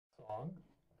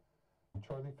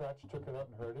Charlie Thatch took it out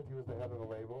and heard it. He was the head of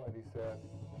the label, and he said,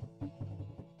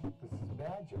 "This is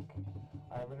magic.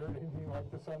 I haven't heard anything like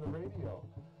this on the radio.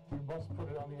 You must put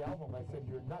it on the album." I said,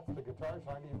 "You're nuts. The guitars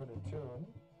aren't even in tune.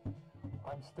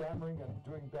 I'm stammering and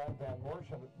doing bad Van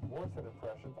Morrison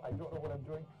impressions. I don't know what I'm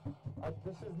doing.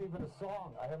 This isn't even a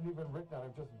song. I haven't even written it.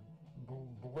 I'm just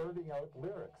blurting out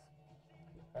lyrics."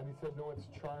 And he said, "No, it's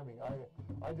charming.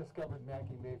 I discovered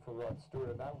Maggie May for Rod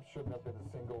Stewart, and that shouldn't have been a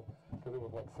single because it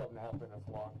was like 7.5 minutes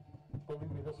long. Believe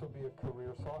me, this will be a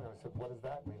career song." And I said, "What does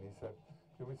that mean?" He said,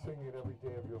 "You'll be singing it every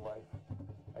day of your life,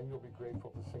 and you'll be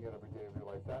grateful to sing it every day of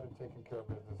your life. That and Taking Care of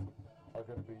Business are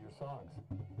going to be your songs."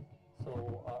 So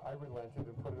I relented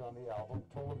and put it on the album,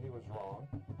 told him he was wrong.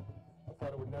 I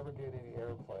thought it would never get any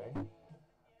airplay.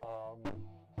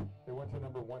 It went to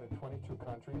 #1 in 22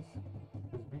 countries.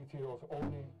 His BTO's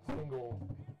only single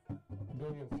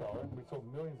million seller. We sold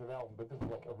millions of albums, but this is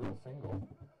like a real single.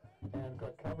 And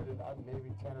got covered in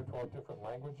maybe 10 or 12 different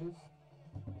languages.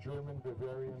 German,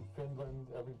 Bavarian, Finland,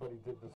 everybody did the